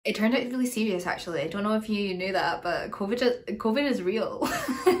It turned out really serious actually. I don't know if you knew that, but COVID is real.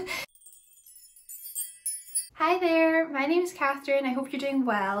 Hi there, my name is Catherine. I hope you're doing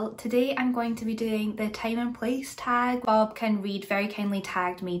well. Today I'm going to be doing the time and place tag. Bob Can Read very kindly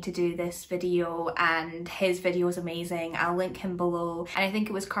tagged me to do this video and his video is amazing. I'll link him below. And I think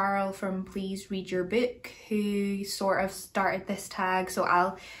it was Carl from Please Read Your Book who sort of started this tag, so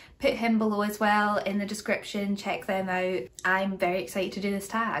I'll put him below as well in the description. Check them out. I'm very excited to do this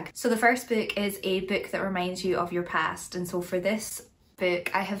tag. So the first book is a book that reminds you of your past, and so for this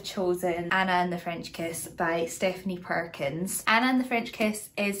book I have chosen Anna and the French Kiss by Stephanie Perkins. Anna and the French Kiss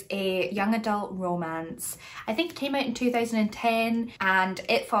is a young adult romance. I think it came out in 2010 and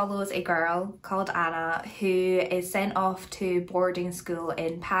it follows a girl called Anna who is sent off to boarding school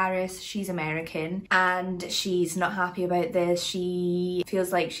in Paris. She's American and she's not happy about this. She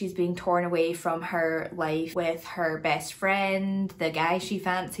feels like she's being torn away from her life with her best friend, the guy she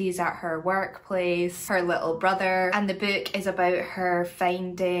fancies at her workplace, her little brother, and the book is about her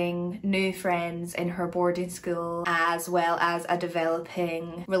finding new friends in her boarding school as well as a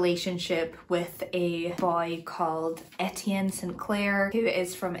developing relationship with a boy called Etienne Sinclair who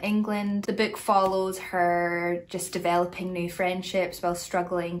is from England. The book follows her just developing new friendships while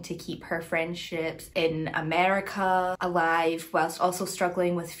struggling to keep her friendships in America alive, whilst also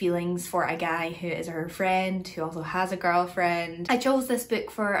struggling with feelings for a guy who is her friend who also has a girlfriend. I chose this book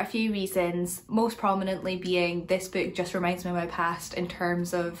for a few reasons, most prominently being this book just reminds me of my past in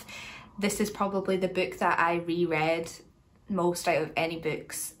terms of this is probably the book that I reread most out of any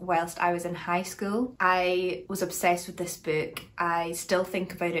books whilst I was in high school. I was obsessed with this book. I still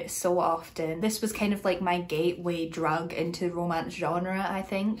think about it so often. This was kind of like my gateway drug into the romance genre, I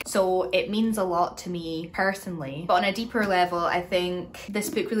think. So it means a lot to me personally. But on a deeper level, I think this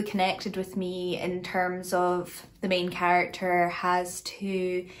book really connected with me in terms of the main character has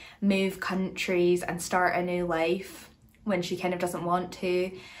to move countries and start a new life when she kind of doesn't want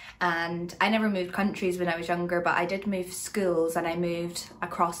to. And I never moved countries when I was younger, but I did move schools and I moved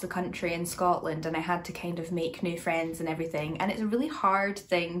across the country in Scotland and I had to kind of make new friends and everything. And it's a really hard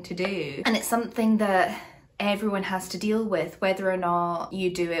thing to do. And it's something that everyone has to deal with, whether or not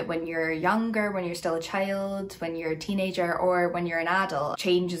you do it when you're younger, when you're still a child, when you're a teenager, or when you're an adult.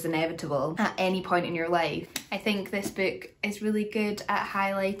 Change is inevitable at any point in your life. I think this book is really good at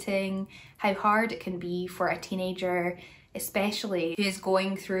highlighting how hard it can be for a teenager, especially who is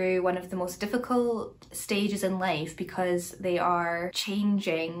going through one of the most difficult stages in life because they are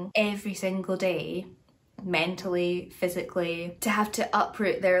changing every single day, mentally, physically, to have to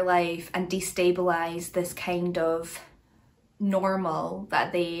uproot their life and destabilize this kind of normal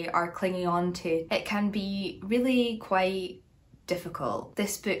that they are clinging on to. It can be really quite difficult.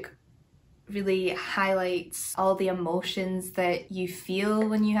 This book really highlights all the emotions that you feel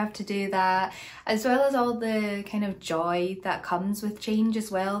when you have to do that, as well as all the kind of joy that comes with change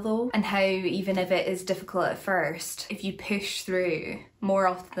as well though, and how even if it is difficult at first, if you push through, more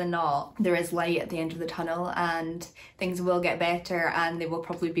often than not there is light at the end of the tunnel and things will get better, and they will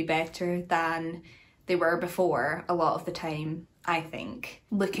probably be better than they were before a lot of the time. I think,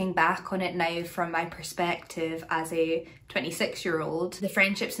 looking back on it now from my perspective as a 26-year-old, the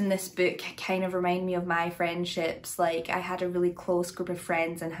friendships in this book kind of remind me of my friendships. Like, I had a really close group of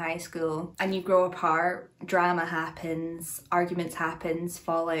friends in high school and you grow apart, drama happens, arguments happens,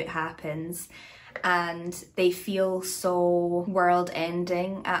 fallout happens, and they feel so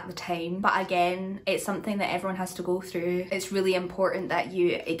world-ending at the time. But again, it's something that everyone has to go through. It's really important that you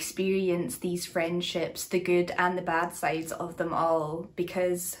experience these friendships, the good and the bad sides of them all,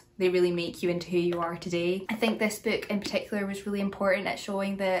 because they really make you into who you are today. I think this book in particular was really important at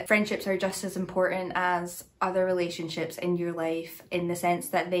showing that friendships are just as important as other relationships in your life, in the sense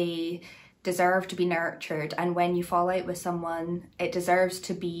that they deserve to be nurtured, and when you fall out with someone it deserves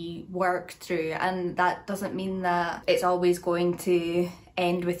to be worked through. And that doesn't mean that it's always going to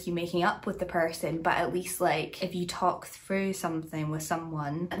end with you making up with the person, but at least, like, if you talk through something with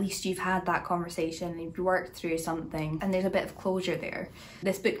someone, at least you've had that conversation and you've worked through something and there's a bit of closure there.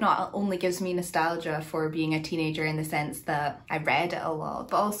 This book not only gives me nostalgia for being a teenager in the sense that I read it a lot,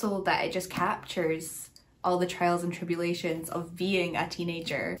 but also that it just captures all the trials and tribulations of being a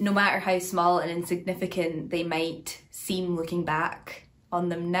teenager. No matter how small and insignificant they might seem looking back on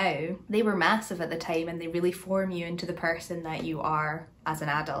them now, they were massive at the time and they really form you into the person that you are as an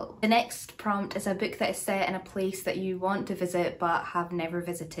adult. The next prompt is a book that is set in a place that you want to visit but have never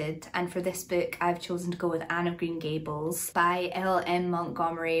visited, and for this book I've chosen to go with Anne of Green Gables by L.M.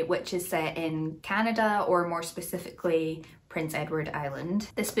 Montgomery, which is set in Canada, or more specifically Prince Edward Island.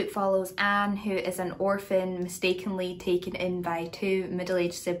 This book follows Anne, who is an orphan mistakenly taken in by two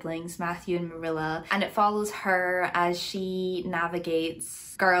middle-aged siblings, Matthew and Marilla, and it follows her as she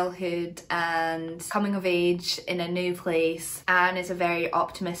navigates girlhood and coming of age in a new place. Anne is a very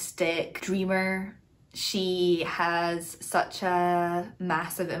optimistic dreamer. She has such a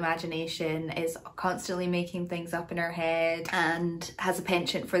massive imagination, is constantly making things up in her head, and has a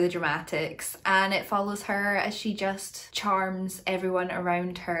penchant for the dramatics. And it follows her as she just charms everyone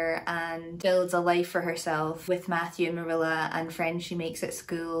around her and builds a life for herself with Matthew and Marilla and friends she makes at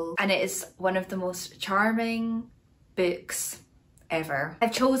school. And it is one of the most charming books ever.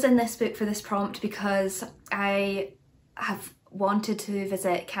 I've chosen this book for this prompt because I have wanted to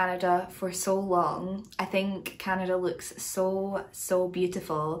visit Canada for so long. I think Canada looks so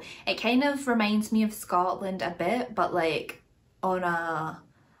beautiful. It kind of reminds me of Scotland a bit, but like on a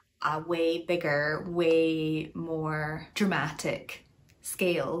way bigger, way more dramatic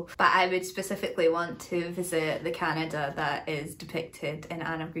scale. But I would specifically want to visit the Canada that is depicted in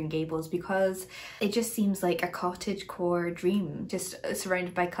Anne of Green Gables because it just seems like a cottagecore dream, just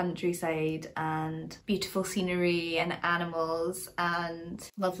surrounded by countryside and beautiful scenery and animals and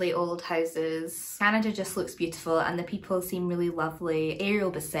lovely old houses. Canada just looks beautiful and the people seem really lovely.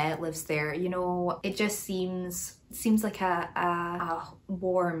 Ariel Bissett lives there, you know, it just seems like a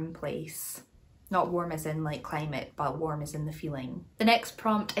warm place. Not warm as in like climate, but warm as in the feeling. The next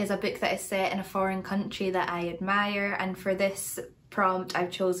prompt is a book that is set in a foreign country that I admire, and for this prompt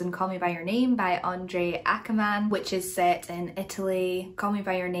I've chosen Call Me By Your Name by André Aciman, which is set in Italy. Call Me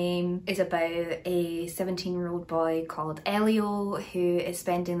By Your Name is about a 17-year-old boy called Elio who is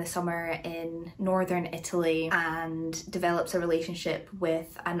spending the summer in northern Italy and develops a relationship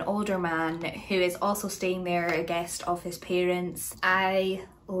with an older man who is also staying there, a guest of his parents. I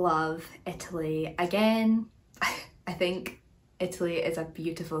love Italy. Again, I think Italy is a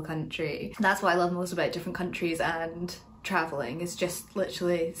beautiful country. That's what I love most about different countries and traveling, is just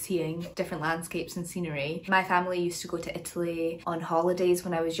literally seeing different landscapes and scenery. My family used to go to Italy on holidays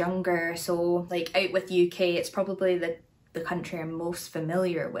when I was younger, so like out with UK, it's probably the country I'm most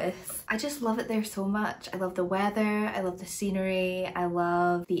familiar with. I just love it there so much. I love the weather, I love the scenery, I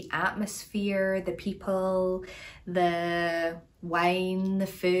love the atmosphere, the people, the wine, the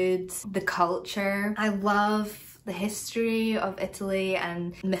food, the culture. I love the history of Italy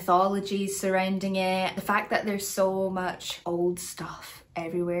and mythologies surrounding it. The fact that there's so much old stuff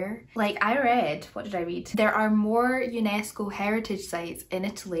everywhere. Like what did I read? There are more UNESCO heritage sites in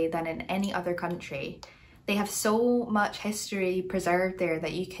Italy than in any other country. They have so much history preserved there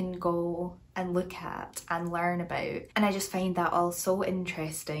that you can go and look at and learn about. And I just find that all so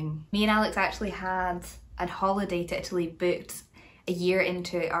interesting. Me and Alex actually had a holiday to Italy booked a year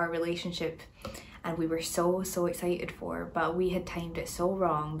into our relationship and we were so excited for, but we had timed it so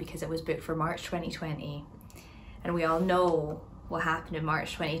wrong because it was booked for March 2020. And we all know what happened in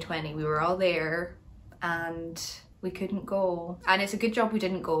March 2020. We were all there and we couldn't go. And it's a good job we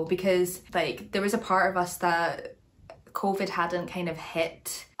didn't go because like there was a part of us that COVID hadn't kind of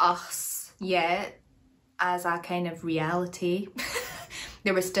hit us yet as a kind of reality.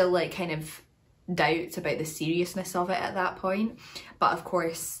 There was still like kind of doubts about the seriousness of it at that point. But of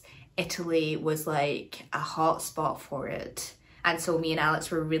course, Italy was like a hot spot for it. And so me and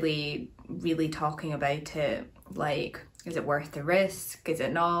Alex were really talking about it, like, is it worth the risk? Is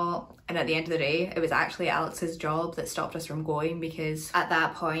it not? And at the end of the day, it was actually Alex's job that stopped us from going because at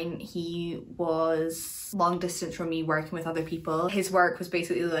that point he was long distance from me working with other people. His work was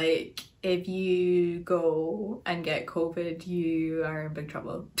basically like, if you go and get COVID, you are in big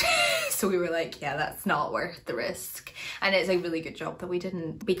trouble. So we were like, yeah, that's not worth the risk. And it's a really good job that we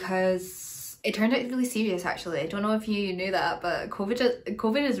didn't because it turned out really serious actually. I don't know if you knew that, but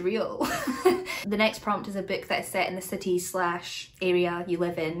COVID is real. The next prompt is a book that is set in the city/area you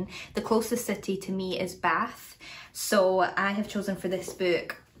live in. The closest city to me is Bath. So I have chosen for this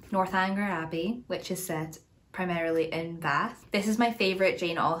book Northanger Abbey, which is set primarily in Bath. This is my favourite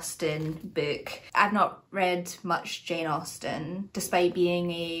Jane Austen book. I've not read much Jane Austen, despite being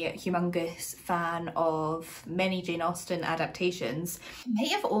a humongous fan of many Jane Austen adaptations. I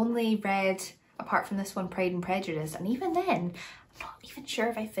might have only read, apart from this one, Pride and Prejudice, and even then, I'm not even sure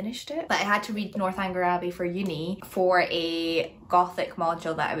if I finished it. But I had to read Northanger Abbey for uni for a Gothic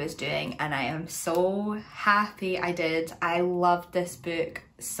module that I was doing, and I am so happy I did. I loved this book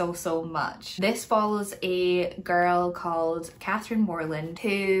so much. This follows a girl called Catherine Morland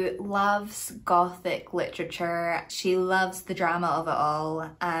who loves gothic literature. She loves the drama of it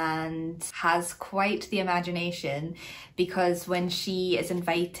all and has quite the imagination, because when she is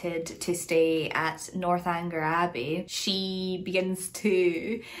invited to stay at Northanger Abbey, she begins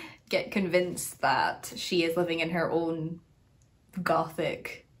to get convinced that she is living in her own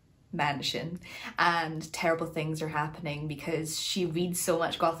gothic mansion and terrible things are happening, because she reads so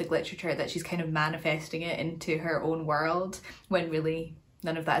much gothic literature that she's kind of manifesting it into her own world when really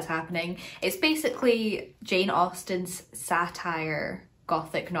none of that is happening. It's basically Jane Austen's satire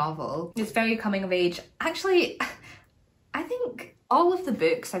gothic novel. It's very coming of age. Actually, I think all of the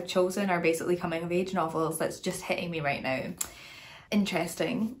books I've chosen are basically coming of age novels. That's just hitting me right now.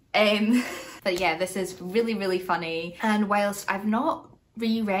 Interesting. But yeah, this is really funny, and whilst I've not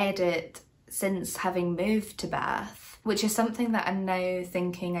reread it since having moved to Bath, which is something that I'm now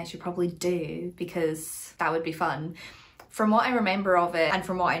thinking I should probably do because that would be fun, from what I remember of it and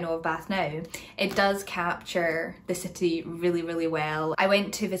from what I know of Bath now, it does capture the city really well. I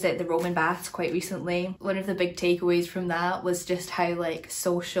went to visit the Roman baths quite recently. One of the big takeaways from that was just how like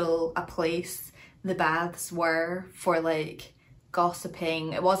social a place the baths were for like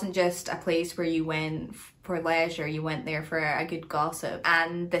gossiping. It wasn't just a place where you went for leisure, you went there for a good gossip,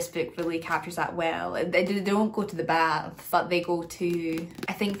 and this book really captures that well. They don't go to the bath, but they go to,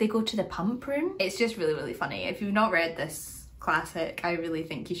 I think they go to the pump room. It's just really funny. If you've not read this classic, I really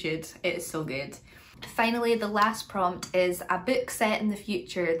think you should. It's so good. Finally, the last prompt is a book set in the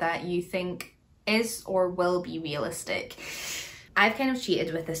future that you think is or will be realistic. I've kind of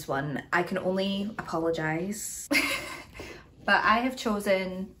cheated with this one. I can only apologise. But I have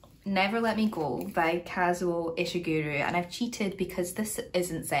chosen Never Let Me Go by Kazuo Ishiguro, and I've cheated because this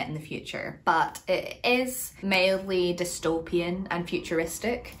isn't set in the future, but it is mildly dystopian and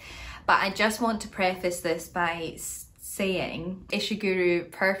futuristic. But I just want to preface this by saying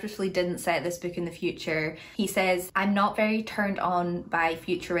Ishiguro purposely didn't set this book in the future. He says, "I'm not very turned on by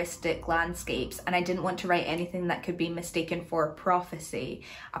futuristic landscapes, and I didn't want to write anything that could be mistaken for prophecy.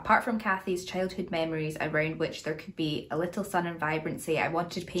 Apart from Kathy's childhood memories around which there could be a little sun and vibrancy, I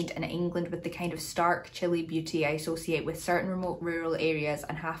wanted to paint an England with the kind of stark, chilly beauty I associate with certain remote rural areas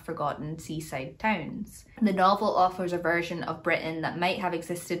and half-forgotten seaside towns." The novel offers a version of Britain that might have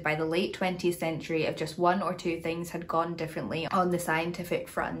existed by the late 20th century if just one or two things had gone differently on the scientific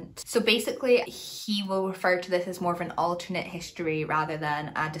front. So basically, he will refer to this as more of an alternate history rather than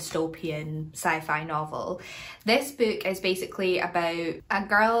a dystopian sci-fi novel. This book is basically about a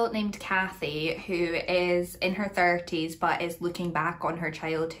girl named Kathy who is in her 30s but is looking back on her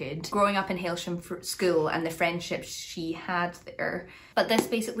childhood, growing up in Hailsham School and the friendships she had there. But this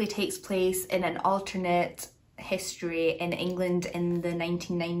basically takes place in an alternate history in England in the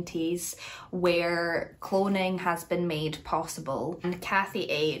 1990s where cloning has been made possible, and Kathy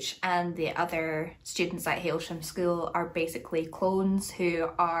H and the other students at Hailsham School are basically clones who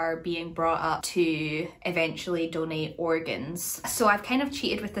are being brought up to eventually donate organs. So I've kind of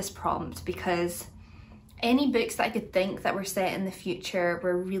cheated with this prompt because any books that I could think that were set in the future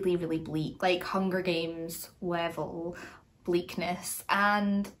were really bleak, like Hunger Games level bleakness,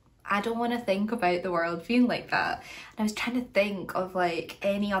 and I don't want to think about the world being like that. And I was trying to think of like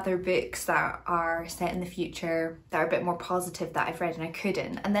any other books that are set in the future that are a bit more positive that I've read, and I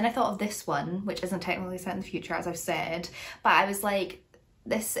couldn't. And then I thought of this one, which isn't technically set in the future as I've said, but I was like,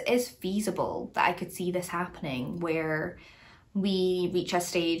 this is feasible, that I could see this happening, where we reach a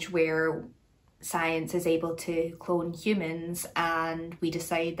stage where science is able to clone humans and we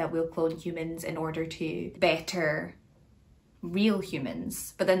decide that we'll clone humans in order to better real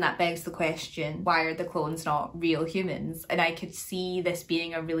humans. But then that begs the question, why are the clones not real humans? And I could see this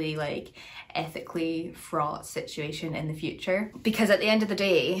being a really like ethically fraught situation in the future, because at the end of the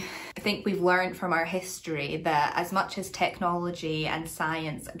day, I think we've learned from our history that as much as technology and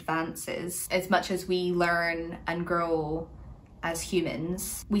science advances, as much as we learn and grow as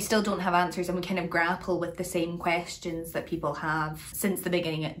humans, we still don't have answers, and we kind of grapple with the same questions that people have since the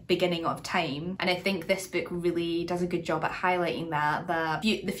beginning of time. And I think this book really does a good job at highlighting that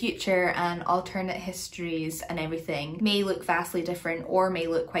the future and alternate histories and everything may look vastly different or may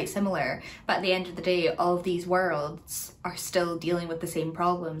look quite similar, but at the end of the day, all of these worlds are still dealing with the same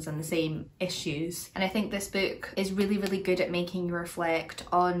problems and the same issues. And I think this book is really good at making you reflect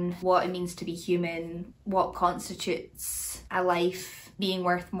on what it means to be human, what constitutes a life being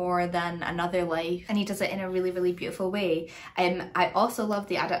worth more than another life, and he does it in a really, really beautiful way. I also love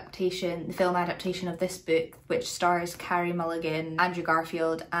the adaptation, the film adaptation of this book, which stars Carey Mulligan, Andrew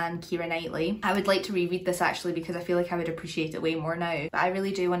Garfield and Keira Knightley. I would like to reread this actually because I feel like I would appreciate it way more now, but I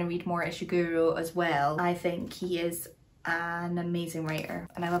really do want to read more Ishiguro as well. I think he is an amazing writer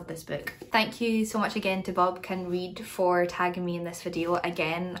and I love this book. Thank you so much again to Bob Can Read for tagging me in this video.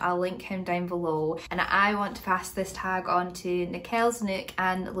 Again, I'll link him down below, and I want to pass this tag on to Nikel's Nook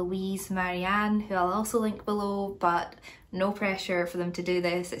and Louise Marianne, who I'll also link below, but no pressure for them to do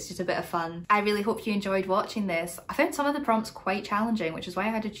this, it's just a bit of fun. I really hope you enjoyed watching this. I found some of the prompts quite challenging, which is why I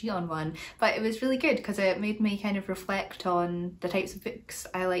had to cheat on one, but it was really good because it made me kind of reflect on the types of books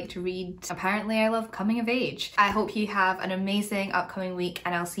I like to read. Apparently I love coming of age. I hope you have an amazing upcoming week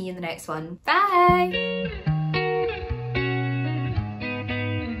and I'll see you in the next one. Bye!